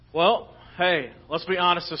Well, hey, let's be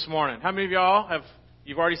honest this morning. How many of y'all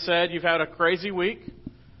you've already said you've had a crazy week?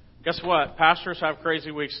 Guess what? Pastors have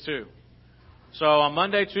crazy weeks too. So on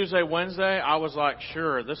Monday, Tuesday, Wednesday, I was like,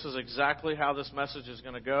 sure, this is exactly how this message is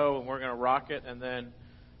going to go, and we're going to rock it. And then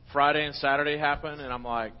Friday and Saturday happened, and I'm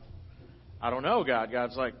like, I don't know, God.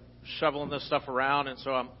 God's like shoveling this stuff around, and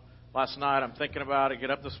so last night I'm thinking about it.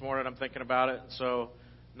 Get up this morning, I'm thinking about it. And so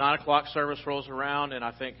 9 o'clock service rolls around, and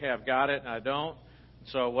I think, hey, I've got it, and I don't.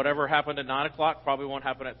 So whatever happened at 9 o'clock probably won't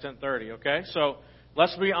happen at 10:30, okay? So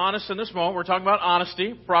let's be honest in this moment. We're talking about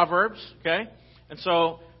honesty, Proverbs, okay? And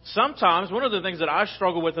so sometimes one of the things that I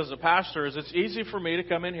struggle with as a pastor is it's easy for me to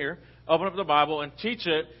come in here, open up the Bible, and teach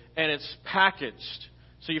it, and it's packaged.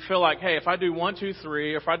 So you feel like, hey, if I do 1, 2,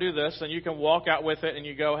 3, if I do this, then you can walk out with it, and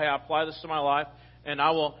you go, hey, I apply this to my life, and I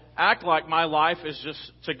will act like my life is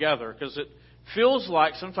just together. Because it feels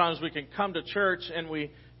like sometimes we can come to church, and we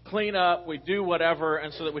clean up, we do whatever,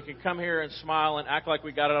 and so that we can come here and smile and act like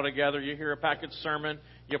we got it all together. You hear a packaged sermon,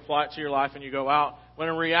 you apply it to your life, and you go out. When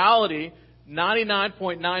in reality,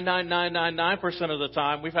 99.99999% of the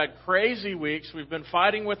time, we've had crazy weeks. We've been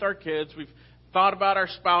fighting with our kids. We've thought about our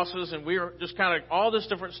spouses, and we're just kind of, all this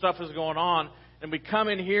different stuff is going on. And we come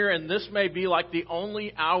in here, and this may be like the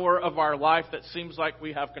only hour of our life that seems like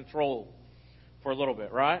we have control for a little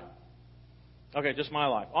bit, right? Okay, just my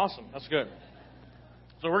life. Awesome. That's good.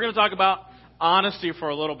 So we're going to talk about honesty for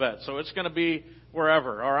a little bit. So it's going to be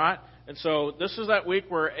wherever, all right? And so this is that week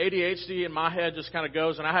where ADHD in my head just kind of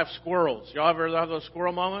goes, and I have squirrels. Y'all ever have those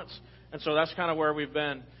squirrel moments? And so that's kind of where we've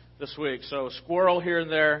been this week. So squirrel here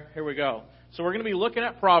and there. Here we go. So we're going to be looking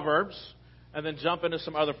at Proverbs and then jump into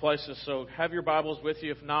some other places. So have your Bibles with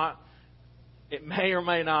you. If not, it may or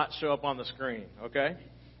may not show up on the screen, okay?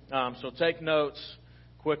 So take notes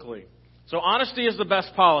quickly. So honesty is the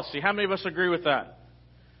best policy. How many of us agree with that?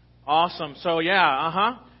 Awesome. So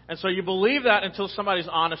yeah, And so you believe that until somebody's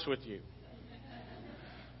honest with you.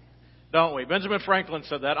 Don't we? Benjamin Franklin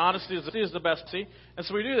said that. Honesty is the best. See? And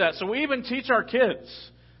so we do that. So we even teach our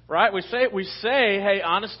kids, right? We say, hey,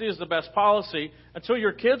 honesty is the best policy until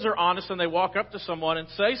your kids are honest and they walk up to someone and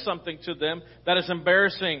say something to them that is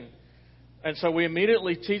embarrassing. And so we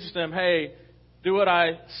immediately teach them, hey, do what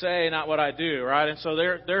I say, not what I do, right? And so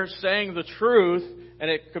they're saying the truth, and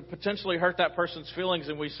it could potentially hurt that person's feelings,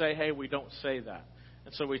 and we say, hey, we don't say that.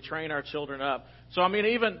 And so we train our children up. So, I mean,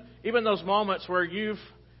 even those moments where you've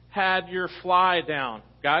had your fly down.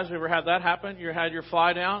 Guys, have you ever had that happen? You had your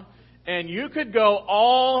fly down? And you could go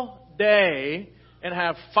all day and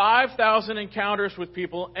have 5,000 encounters with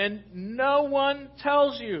people, and no one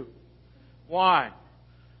tells you. Why?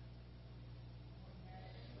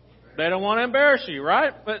 They don't want to embarrass you,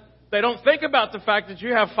 right? But they don't think about the fact that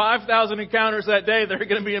you have 5,000 encounters that day that are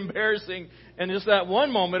going to be embarrassing. And just that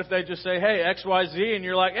one moment, if they just say, hey, X, Y, Z, and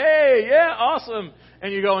you're like, hey, yeah, awesome.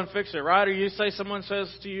 And you go and fix it, right? Or you say, someone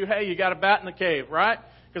says to you, hey, you got a bat in the cave, right?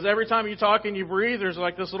 Because every time you talk and you breathe, there's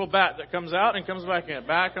like this little bat that comes out and comes back in.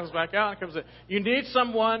 Bat comes back out and comes in. You need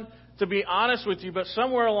someone to be honest with you, but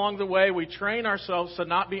somewhere along the way, we train ourselves to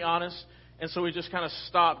not be honest. And so we just kind of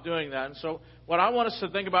stop doing that. And so what I want us to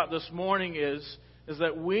think about this morning is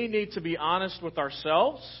that we need to be honest with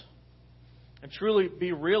ourselves and truly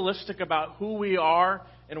be realistic about who we are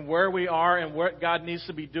and where we are and what God needs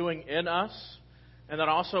to be doing in us. And then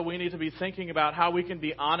also we need to be thinking about how we can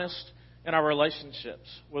be honest in our relationships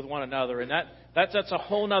with one another. And that's a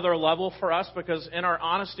whole nother level for us, because in our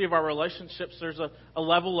honesty of our relationships, there's a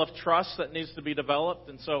level of trust that needs to be developed.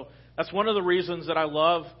 And so that's one of the reasons that I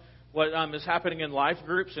love what is happening in life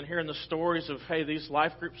groups and hearing the stories of, hey, these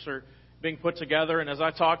life groups are being put together. And as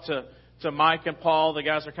I talk to Mike and Paul, the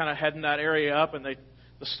guys are kind of heading that area up, and the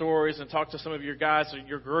stories, and talk to some of your guys,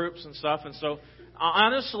 your groups and stuff. And so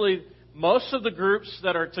honestly, most of the groups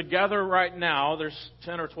that are together right now, there's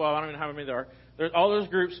 10 or 12, I don't even know how many there are. There's all those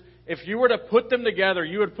groups. If you were to put them together,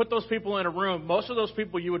 you would put those people in a room. Most of those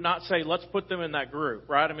people you would not say, let's put them in that group,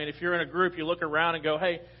 right? I mean, if you're in a group, you look around and go,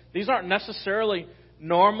 hey, these aren't necessarily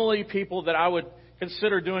normally people that I would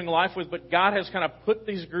consider doing life with, but God has kind of put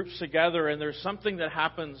these groups together, and there's something that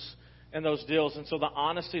happens in those deals. And so the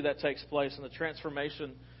honesty that takes place and the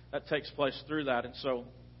transformation that takes place through that. And so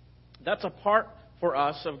that's a part for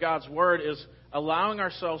us of God's Word, is allowing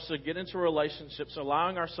ourselves to get into relationships,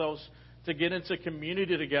 allowing ourselves to get into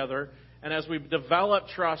community together. And as we develop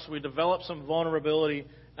trust, we develop some vulnerability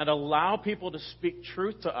and allow people to speak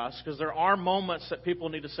truth to us, because there are moments that people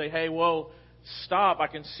need to say, hey, whoa, stop, I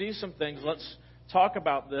can see some things, let's talk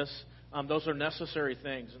about this. Those are necessary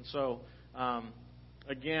things. And so,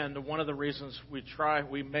 again, one of the reasons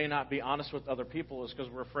we may not be honest with other people is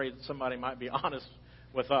because we're afraid that somebody might be honest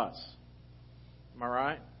with us. Am I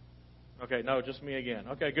right? Okay, no, just me again.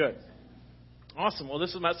 Okay, good. Awesome. Well,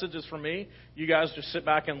 this message is for me. You guys just sit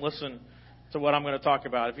back and listen to what I'm going to talk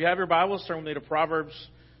about. If you have your Bibles, turn with me to Proverbs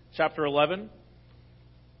chapter 11.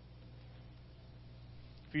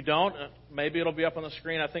 If you don't, maybe it'll be up on the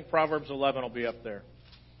screen. I think Proverbs 11 will be up there.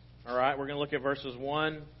 All right, we're going to look at verses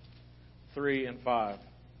 1, 3, and 5.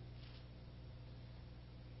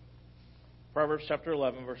 Proverbs chapter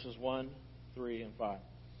 11, verses 1, 3, and 5.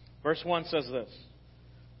 Verse 1 says this: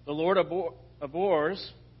 The Lord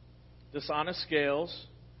abhors dishonest scales,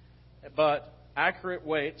 but accurate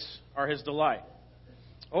weights are His delight.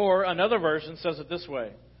 Or another version says it this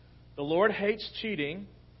way: The Lord hates cheating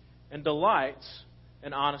and delights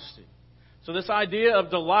in honesty. So this idea of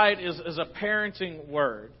delight is a parenting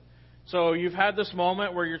word. So you've had this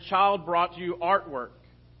moment where your child brought you artwork.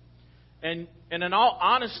 And in all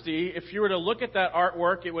honesty, if you were to look at that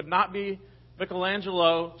artwork, it would not be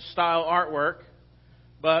Michelangelo-style artwork,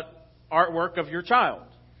 but artwork of your child.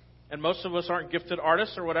 And most of us aren't gifted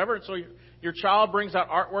artists or whatever. So your child brings out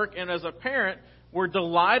artwork, and as a parent, we're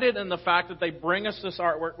delighted in the fact that they bring us this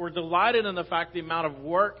artwork. We're delighted in the fact the amount of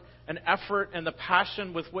work and effort and the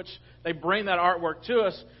passion with which they bring that artwork to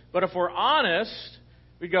us. But if we're honest,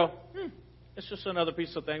 we go, it's just another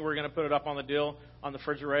piece of thing. We're going to put it up on the deal on the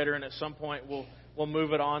refrigerator, and at some point we'll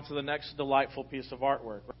move it on to the next delightful piece of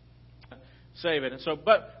artwork. Save it. And so,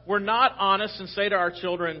 but we're not honest and say to our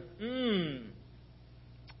children,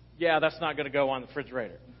 yeah, that's not going to go on the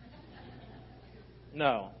refrigerator.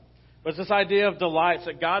 No. But it's this idea of delights,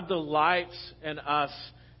 that God delights in us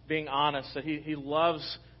being honest, that He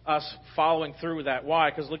loves us following through with that. Why?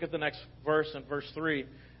 Because look at the next verse in verse 3. It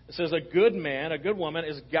says, a good man, a good woman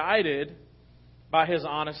is guided by his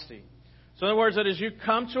honesty. So in other words, that as you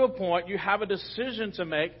come to a point, you have a decision to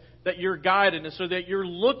make that you're guided. And so that you're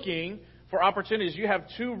looking for opportunities. You have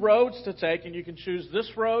two roads to take, and you can choose this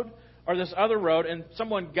road or this other road, and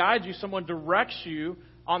someone guides you, someone directs you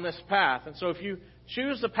on this path. And so if you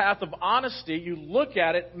choose the path of honesty, you look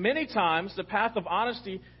at it, many times the path of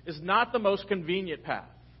honesty is not the most convenient path.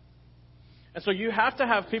 And so you have to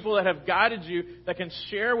have people that have guided you, that can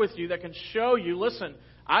share with you, that can show you, listen,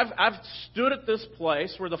 I've stood at this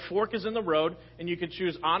place where the fork is in the road, and you can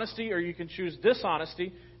choose honesty or you can choose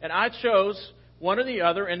dishonesty, and I chose one or the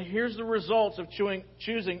other, and here's the results of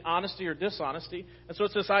choosing honesty or dishonesty. And so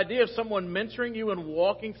it's this idea of someone mentoring you and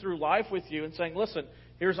walking through life with you and saying, listen,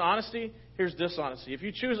 here's honesty, here's dishonesty. If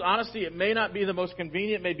you choose honesty, it may not be the most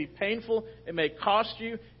convenient, it may be painful, it may cost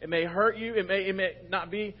you, it may hurt you, it may not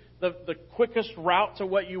be the quickest route to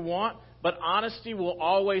what you want, but honesty will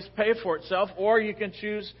always pay for itself. Or you can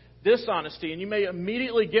choose dishonesty, and you may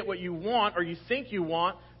immediately get what you want or you think you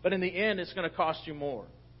want, but in the end it's going to cost you more.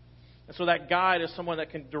 And so that guide is someone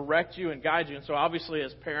that can direct you and guide you. And so obviously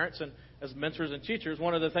as parents and as mentors and teachers,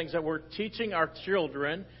 one of the things that we're teaching our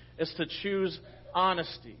children is to choose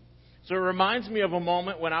honesty. So it reminds me of a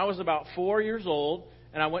moment when I was about 4 years old,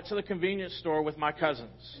 and I went to the convenience store with my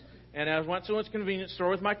cousins. And I went to a convenience store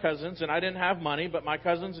with my cousins, and I didn't have money, but my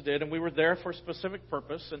cousins did, and we were there for a specific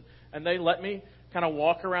purpose. And they let me kind of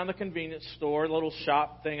walk around the convenience store, a little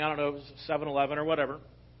shop thing, I don't know, it was 7-Eleven or whatever.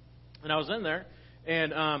 And I was in there,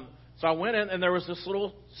 and so I went in, and there was this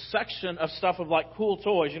little section of stuff of like cool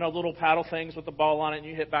toys, little paddle things with the ball on it, and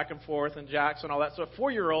you hit back and forth, and jacks and all that. So a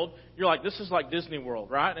 4-year-old, you're like, this is like Disney World,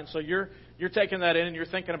 right? And so you're taking that in, and you're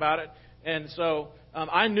thinking about it. And so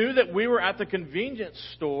I knew that we were at the convenience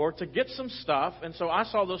store to get some stuff, and so I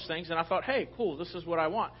saw those things, and I thought, hey, cool, this is what I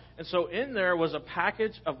want. And so in there was a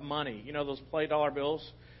package of money, those play dollar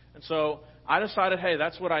bills. And so I decided, hey,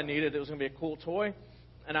 that's what I needed. It was going to be a cool toy.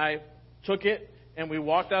 And I took it, and we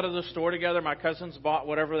walked out of the store together. My cousins bought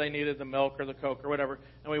whatever they needed, the milk or the Coke or whatever.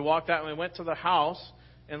 And we walked out, and we went to the house,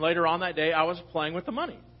 and later on that day, I was playing with the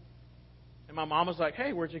money. And my mom was like,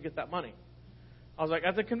 hey, where'd you get that money? I was like,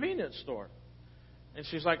 at the convenience store. And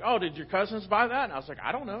she's like, oh, did your cousins buy that? And I was like,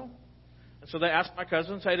 I don't know. And so they asked my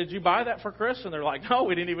cousins, hey, did you buy that for Chris? And they're like, no,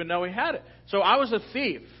 we didn't even know he had it. So I was a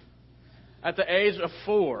thief at the age of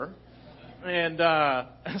 4. And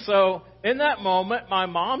so in that moment, my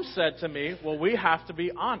mom said to me, well, we have to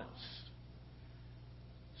be honest.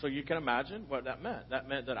 So you can imagine what that meant. That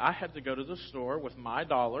meant that I had to go to the store with my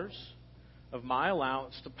dollars of my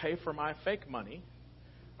allowance to pay for my fake money,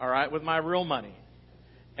 all right, with my real money,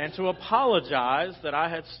 and to apologize that I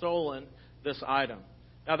had stolen this item.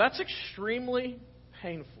 Now, that's extremely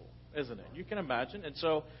painful, isn't it? You can imagine. And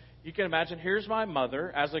so you can imagine, here's my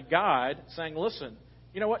mother as a guide saying, listen,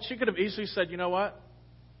 you know what? She could have easily said, you know what?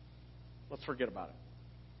 Let's forget about it.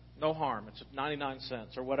 No harm. It's 99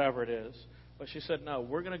 cents or whatever it is. But she said, no,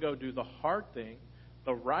 we're going to go do the hard thing,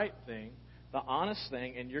 the right thing, the honest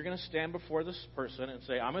thing, and you're going to stand before this person and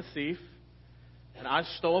say, I'm a thief, and I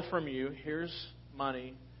stole from you. Here's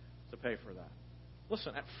money to pay for that.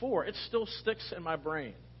 Listen, at 4, it still sticks in my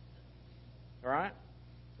brain. All right?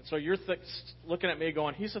 And so you're looking at me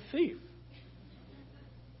going, he's a thief.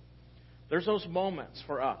 There's those moments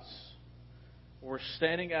for us where we're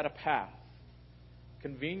standing at a path.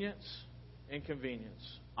 Convenience, inconvenience.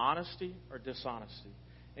 Honesty or dishonesty.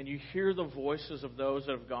 And you hear the voices of those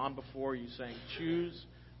that have gone before you saying, choose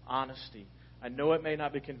honesty. I know it may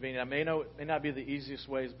not be convenient. It may not be the easiest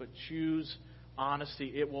ways, but choose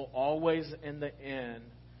honesty. It will always, in the end,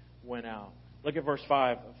 win out. Look at verse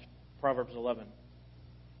 5 of Proverbs 11.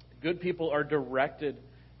 Good people are directed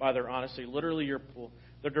by their honesty. Literally,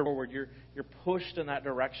 they're forward. You're pushed in that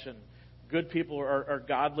direction. Good people are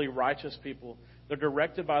godly, righteous people. They're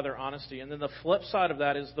directed by their honesty. And then the flip side of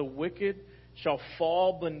that is the wicked shall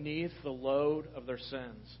fall beneath the load of their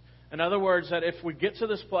sins. In other words, that if we get to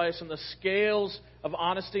this place and the scales of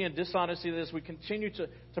honesty and dishonesty, as we continue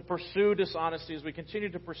to pursue dishonesty, as we continue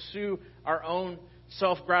to pursue our own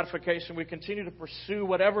self-gratification, we continue to pursue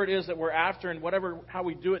whatever it is that we're after and how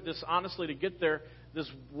we do it dishonestly to get there, this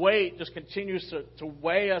weight just continues to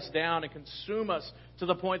weigh us down and consume us to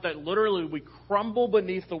the point that literally we crumble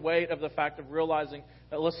beneath the weight of the fact of realizing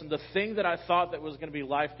that, listen, the thing that I thought that was going to be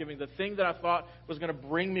life-giving, the thing that I thought was going to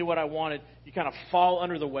bring me what I wanted, you kind of fall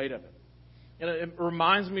under the weight of it. And it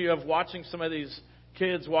reminds me of watching some of these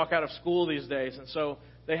kids walk out of school these days. And so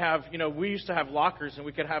they have, we used to have lockers and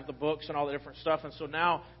we could have the books and all the different stuff. And so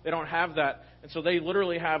now they don't have that. And so they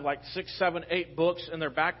literally have like 6, 7, 8 books in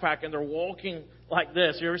their backpack and they're walking like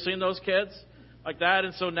this. You ever seen those kids? Like that.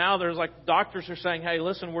 And so now there's like doctors are saying, hey,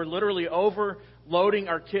 listen, we're literally overloading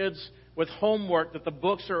our kids with homework, that the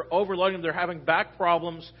books are overloading. They're having back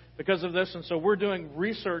problems because of this. And so we're doing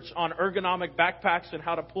research on ergonomic backpacks and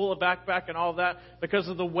how to pull a backpack and all of that because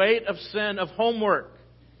of the weight of sin of homework.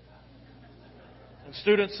 And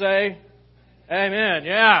students say, amen,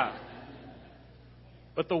 yeah.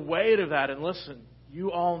 But the weight of that, and listen,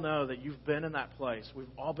 you all know that you've been in that place. We've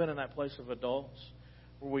all been in that place of adults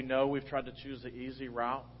where we know we've tried to choose the easy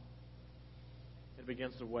route. It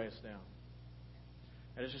begins to weigh us down.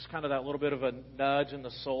 And it's just kind of that little bit of a nudge in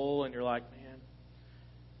the soul, and you're like, man.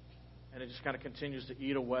 And it just kind of continues to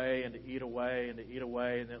eat away and to eat away and to eat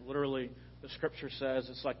away. And it literally, the Scripture says,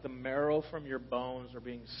 it's like the marrow from your bones are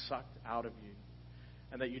being sucked out of you.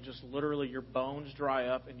 And that you just literally, your bones dry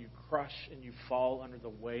up and you crush and you fall under the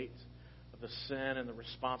weight of the sin and the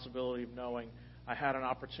responsibility of knowing I had an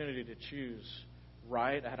opportunity to choose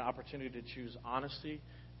right. I had an opportunity to choose honesty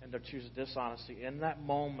and to choose dishonesty. In that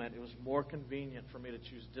moment, it was more convenient for me to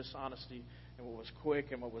choose dishonesty and what was quick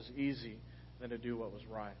and what was easy than to do what was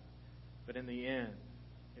right. But in the end,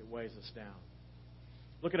 it weighs us down.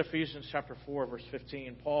 Look at Ephesians chapter 4, verse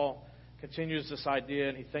 15. Paul continues this idea,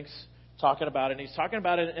 and talking about it. And he's talking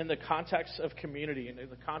about it in the context of community and in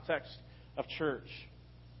the context of church.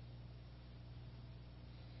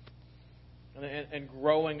 And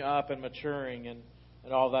growing up and maturing and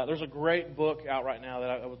all that. There's a great book out right now that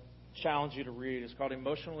I would challenge you to read. It's called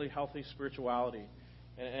Emotionally Healthy Spirituality.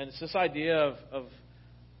 And it's this idea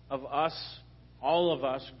of us, all of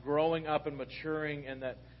us, growing up and maturing, and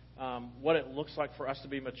that what it looks like for us to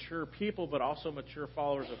be mature people, but also mature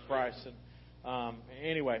followers of Christ. And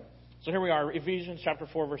anyway, so here we are, Ephesians chapter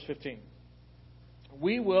 4, verse 15.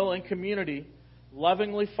 We will, in community,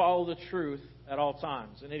 lovingly follow the truth at all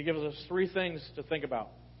times. And he gives us 3 things to think about.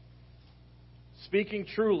 Speaking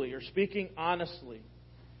truly or speaking honestly,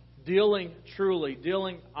 dealing truly,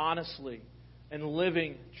 dealing honestly, and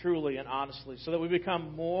living truly and honestly, so that we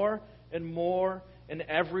become more and more in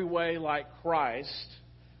every way like Christ,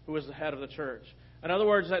 who is the head of the church. In other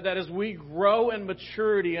words, that as we grow in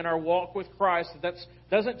maturity in our walk with Christ, that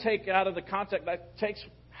doesn't take out of the context,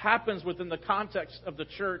 happens within the context of the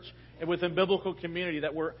church and within biblical community,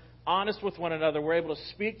 that we're honest with one another, we're able to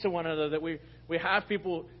speak to one another, that we have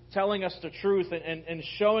people telling us the truth and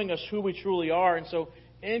showing us who we truly are. And so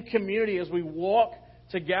in community, as we walk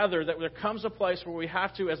together, that there comes a place where we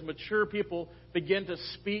have to, as mature people, begin to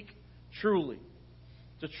speak truly.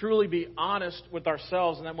 To truly be honest with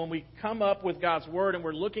ourselves. And that when we come up with God's Word and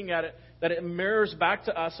we're looking at it, that it mirrors back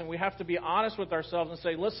to us, and we have to be honest with ourselves and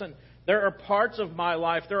say, listen, there are parts of my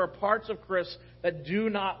life, there are parts of Chris that do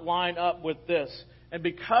not line up with this. And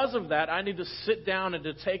because of that, I need to sit down and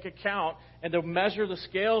to take account and to measure the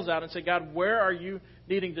scales out and say, God, where are you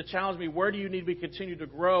needing to challenge me? Where do you need me to continue to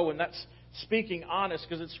grow? And that's speaking honest,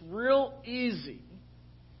 because it's real easy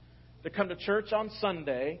to come to church on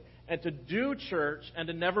Sunday and to do church and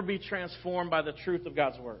to never be transformed by the truth of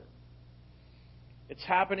God's Word. It's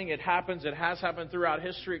happening. It happens. It has happened throughout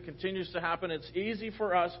history. It continues to happen. It's easy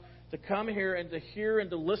for us to come here and to hear and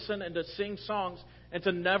to listen and to sing songs and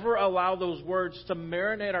to never allow those words to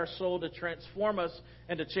marinate our soul, to transform us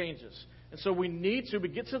and to change us. And so we need to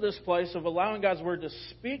get to this place of allowing God's Word to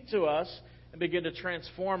speak to us and begin to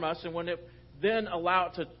transform us. And when it then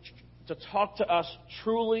allow it to talk to us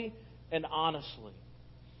truly and honestly.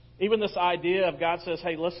 Even this idea of God says,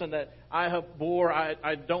 hey, listen, that I abhor,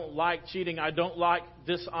 I don't like cheating, I don't like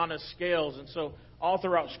dishonest scales. And so all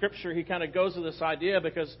throughout Scripture, he kind of goes to this idea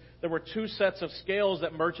because there were two sets of scales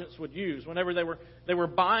that merchants would use. Whenever they were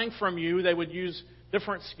buying from you, they would use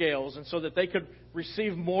different scales, and so that they could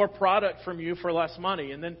receive more product from you for less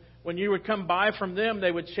money. And then when you would come buy from them,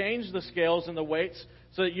 they would change the scales and the weights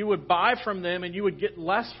so that you would buy from them and you would get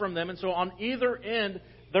less from them. And so on either end,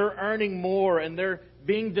 they're earning more and they're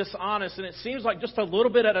being dishonest. And it seems like just a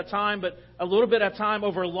little bit at a time, but a little bit at a time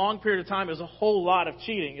over a long period of time is a whole lot of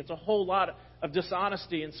cheating. It's a whole lot of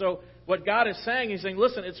dishonesty. And so what God is saying, He's saying,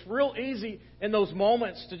 listen, it's real easy in those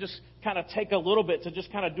moments to just kind of take a little bit, to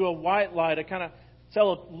just kind of do a white lie, to kind of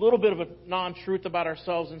tell a little bit of a non-truth about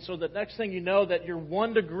ourselves. And so the next thing you know, that you're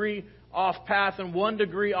 1 degree off path, and 1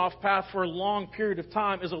 degree off path for a long period of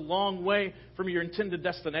time is a long way from your intended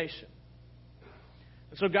destination.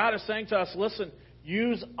 And so God is saying to us, listen,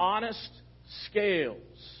 use honest scales.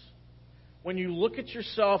 When you look at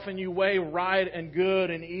yourself and you weigh right and good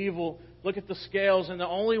and evil, look at the scales. And the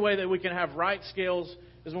only way that we can have right scales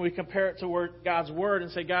is when we compare it to God's Word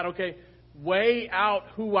and say, God, okay, weigh out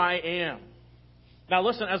who I am. Now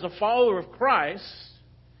listen, as a follower of Christ,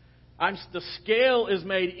 the scale is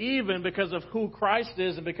made even because of who Christ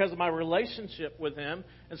is and because of my relationship with Him.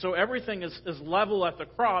 And so everything is level at the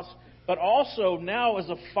cross. But also now as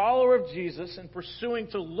a follower of Jesus and pursuing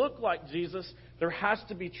to look like Jesus, there has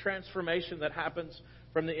to be transformation that happens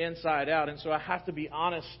from the inside out. And so I have to be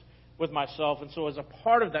honest with myself. And so as a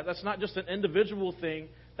part of that, that's not just an individual thing,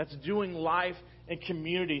 that's doing life and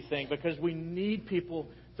community thing, because we need people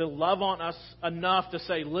to love on us enough to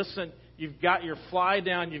say, listen, you've got your fly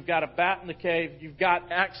down, you've got a bat in the cave, you've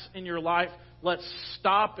got X in your life, let's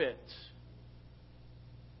stop it.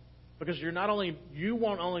 Because you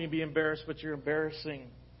won't only be embarrassed, but you're embarrassing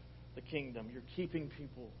the kingdom. You're keeping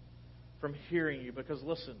people from hearing you. Because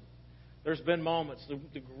listen, there's been moments,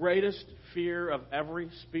 the greatest fear of every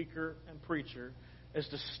speaker and preacher is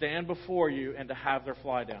to stand before you and to have their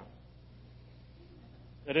fly down.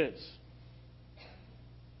 It is.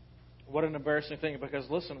 What an embarrassing thing, because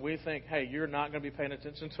listen, we think, hey, you're not going to be paying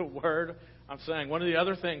attention to a word I'm saying. One of the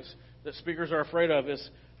other things that speakers are afraid of is,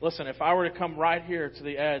 listen, if I were to come right here to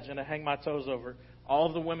the edge and to hang my toes over, all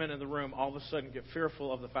of the women in the room all of a sudden get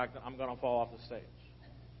fearful of the fact that I'm going to fall off the stage.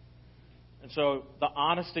 And so the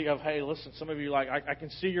honesty of, hey, listen, some of you, like, I can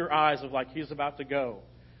see your eyes of, like, he's about to go.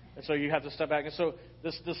 And so you have to step back. And so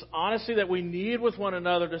this honesty that we need with one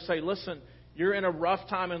another to say, listen, you're in a rough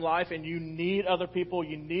time in life and you need other people.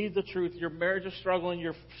 You need the truth. Your marriage is struggling.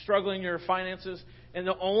 You're struggling in your finances. And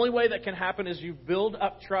the only way that can happen is you build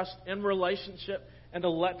up trust in relationship and to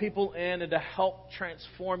let people in and to help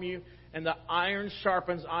transform you. And the iron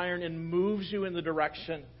sharpens iron and moves you in the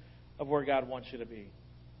direction of where God wants you to be.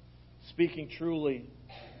 Speaking truly,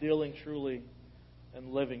 dealing truly,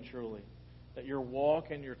 and living truly. That your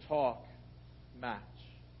walk and your talk match.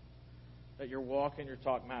 That your walk and your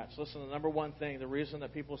talk match. Listen, the number one thing, the reason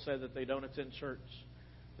that people say that they don't attend church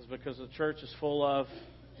is because the church is full of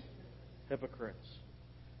hypocrites.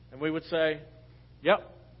 And we would say,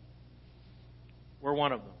 yep, we're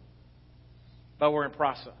one of them. But we're in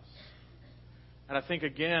process. And I think,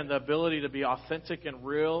 again, the ability to be authentic and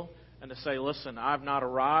real and to say, listen, I've not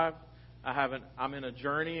arrived. I'm in a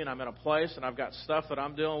journey and I'm in a place and I've got stuff that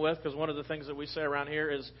I'm dealing with. Because one of the things that we say around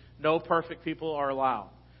here is no perfect people are allowed.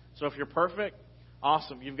 So if you're perfect,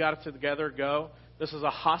 awesome. You've got it together, go. This is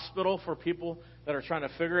a hospital for people that are trying to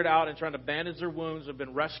figure it out and trying to bandage their wounds, have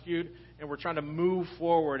been rescued, and we're trying to move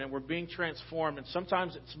forward and we're being transformed. And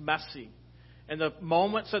sometimes it's messy. And the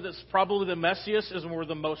moments that it's probably the messiest is when we're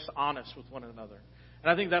the most honest with one another. And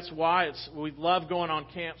I think that's why we love going on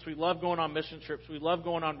camps, we love going on mission trips, we love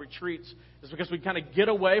going on retreats. It's because we kind of get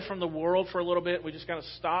away from the world for a little bit. We just kind of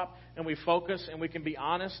stop and we focus and we can be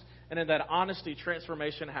honest. And in that honesty,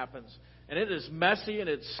 transformation happens. And it is messy and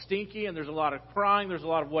it's stinky and there's a lot of crying, there's a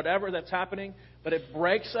lot of whatever that's happening. But it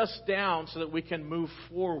breaks us down so that we can move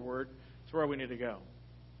forward to where we need to go.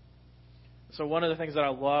 So one of the things that I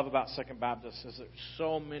love about Second Baptist is there's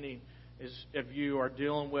so many is if you are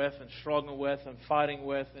dealing with and struggling with and fighting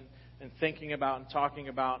with and thinking about and talking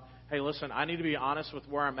about, hey, listen, I need to be honest with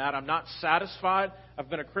where I'm at. I'm not satisfied. I've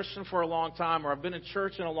been a Christian for a long time, or I've been in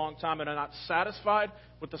church in a long time, and I'm not satisfied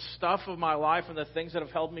with the stuff of my life and the things that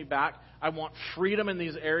have held me back. I want freedom in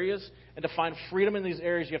these areas. And to find freedom in these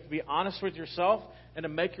areas, you have to be honest with yourself, and to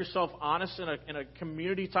make yourself honest in a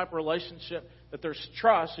community-type relationship that there's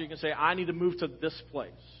trust, so you can say, I need to move to this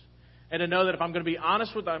place. And to know that if I'm going to be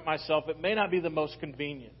honest with myself, it may not be the most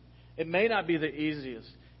convenient. It may not be the easiest.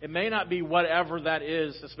 It may not be whatever that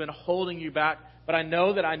is that's been holding you back, but I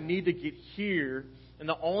know that I need to get here, and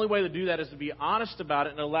the only way to do that is to be honest about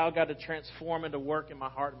it and allow God to transform and to work in my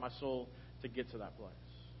heart and my soul to get to that place.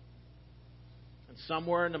 And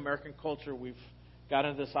somewhere in American culture, we've got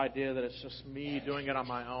into this idea that it's just me doing it on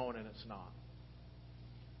my own, and it's not.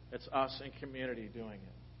 It's us in community doing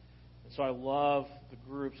it. And so I love the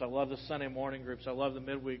groups. I love the Sunday morning groups. I love the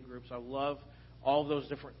midweek groups. I love all those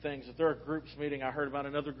different things. If there are groups meeting, I heard about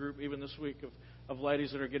another group even this week of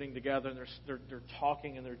ladies that are getting together, and they're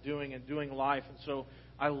talking and they're doing life. And so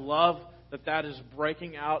I love that is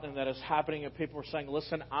breaking out and that is happening, and people are saying,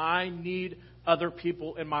 listen, I need other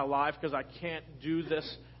people in my life because I can't do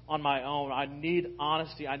this on my own. I need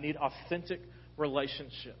honesty. I need authentic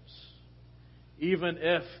relationships, even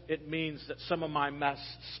if it means that some of my mess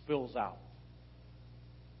spills out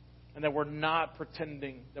and that we're not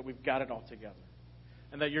pretending that we've got it all together.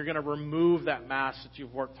 And that you're going to remove that mask that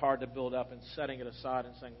you've worked hard to build up and setting it aside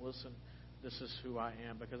and saying, listen, this is who I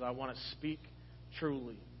am because I want to speak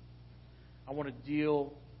truly. I want to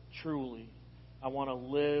deal truly. I want to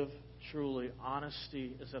live truly.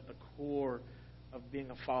 Honesty is at the core of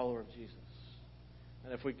being a follower of Jesus.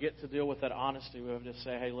 And if we get to deal with that honesty, we have to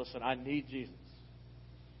say, hey, listen, I need Jesus.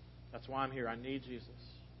 That's why I'm here. I need Jesus.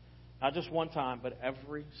 Not just one time, but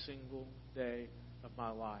every single day of my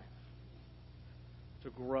life. To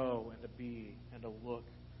grow and to be and to look,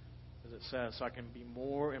 as it says, so I can be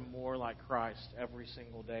more and more like Christ every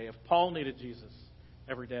single day. If Paul needed Jesus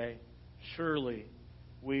every day, surely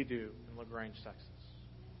we do in Grange, Texas.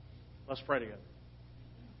 Let's pray together.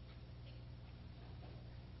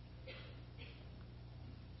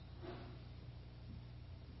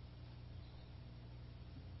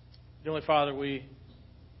 Heavenly Father, we,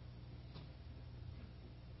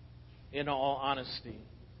 in all honesty,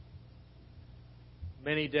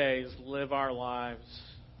 many days live our lives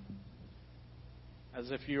as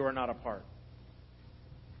if you are not a part.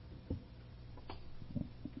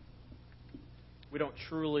 We don't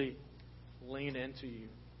truly lean into you.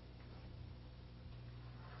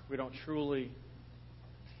 We don't truly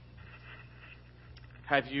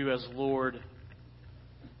have you as Lord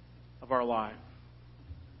of our life.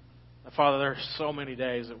 Now, Father, there are so many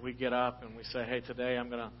days that we get up and we say, hey, today I'm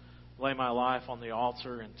going to lay my life on the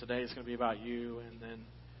altar, and today is going to be about you. And then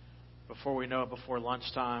before we know it, before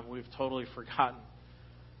lunchtime, we've totally forgotten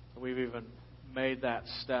that we've even made that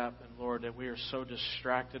step. And Lord, that we are so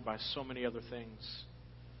distracted by so many other things,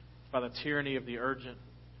 by the tyranny of the urgent,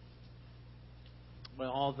 by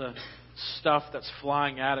all the stuff that's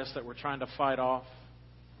flying at us that we're trying to fight off.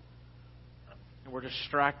 And we're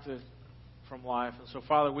distracted from life. And so,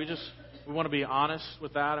 Father, we want to be honest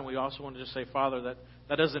with that, and we also want to just say, Father, that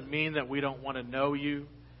doesn't mean that we don't want to know you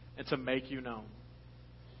and to make you known.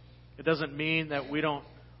 It doesn't mean that we don't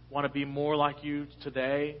want to be more like you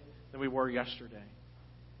today than we were yesterday.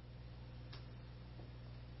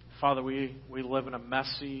 Father, we live in a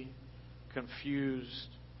messy, confused,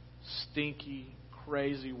 stinky,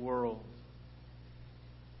 crazy world.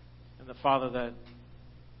 And the Father, that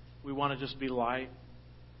we want to just be light.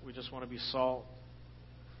 We just want to be salt.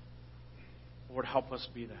 Lord, help us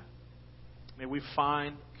be that. May we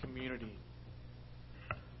find community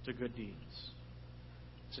to good deeds.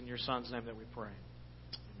 It's in your Son's name that we pray.